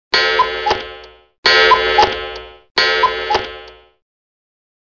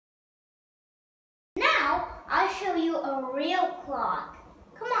you a real clock.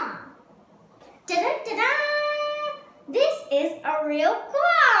 Come on. Ta-da-ta-da! This is a real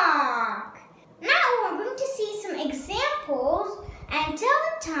clock. Now we're going to see some examples and tell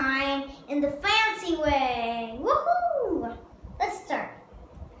the time in the fancy way. Woohoo! Let's start.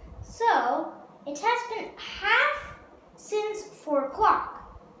 So, it has been half since 4 o'clock.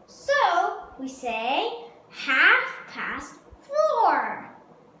 So, we say 4:30.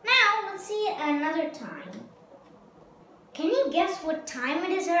 Now, let's see another time. Can you guess what time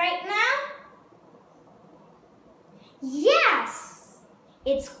it is right now? Yes!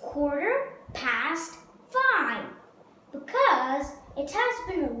 It's 5:15 because it has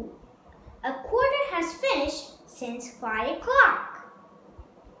been a quarter has finished since 5 o'clock.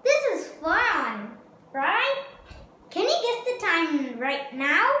 This is fun, right? Can you guess the time right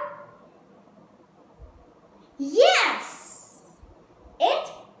now? Yes!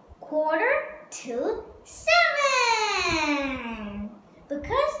 It's 6:45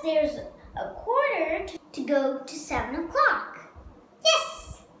 because there's a quarter to go to 7 o'clock.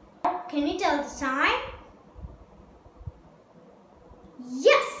 Yes! Can you tell the time?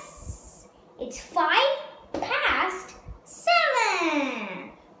 Yes! It's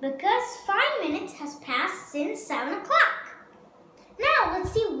 7:05 because 5 minutes has passed since 7 o'clock. Now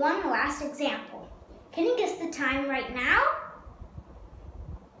let's see one last example. Can you guess the time right now?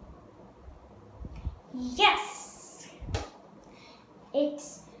 Yes!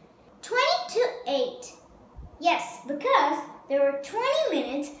 It's 8:20. Yes, because there were 20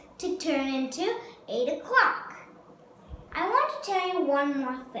 minutes to turn into 8 o'clock. I want to tell you one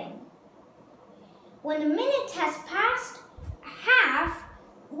more thing. When the minute has passed half,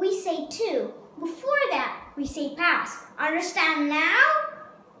 we say 2. Before that, we say past. Understand now?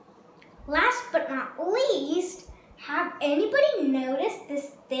 Last but not least, have anybody noticed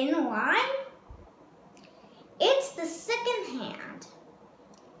this thin line? It's the second hand.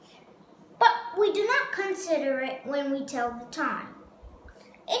 But we do not consider it when we tell the time.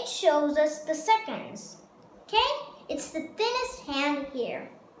 It shows us the seconds. Okay? It's the thinnest hand here.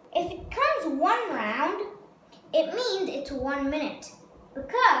 If it comes 1 round, it means it's 1 minute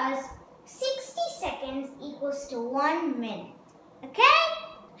because 60 seconds equals to 1 minute. Okay?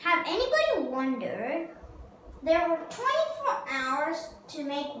 Have anybody wondered? There were 24 hours to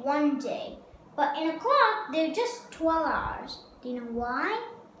make one day, but in a clock, they're just 12 hours. Do you know why?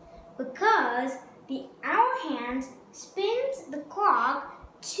 Because the hour hand spins the clock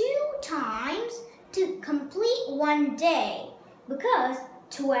 2 times to complete one day. Because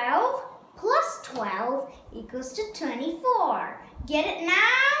 12 plus 12 equals to 24. Get it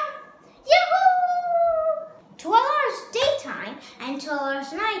now? Yahoo! 12 hours daytime and 12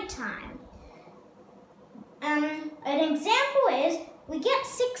 hours nighttime. An example is we get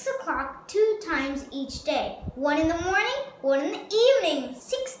 6 o'clock 2 times each day. 1 in the morning, 1 in the evening,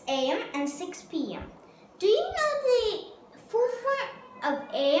 6 a.m. and 6 p.m. Do you know the full form of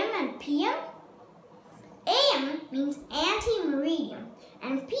a.m. and p.m.? A.m. means ante-meridian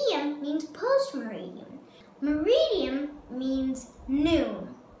and p.m. means post-meridian. Meridian means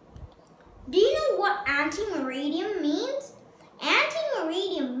noon. Do you know what ante-meridian means?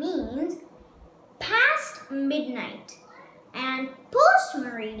 Ante-meridian means past midnight. And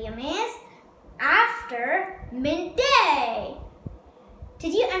post-meridian is after midday.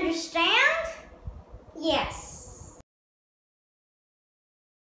 Did you understand? Yes.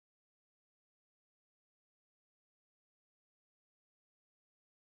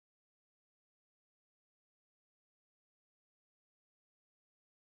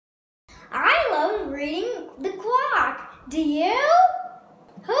 I love reading the clock. Do you?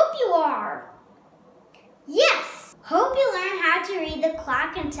 Hope you are. Yes. Hope you learn how to read the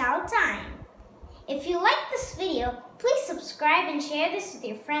clock and tell time. If you like this video, please subscribe and share this with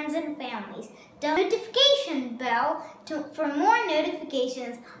your friends and families. The notification bell for more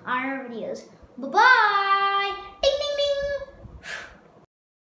notifications on our videos. Bye-bye.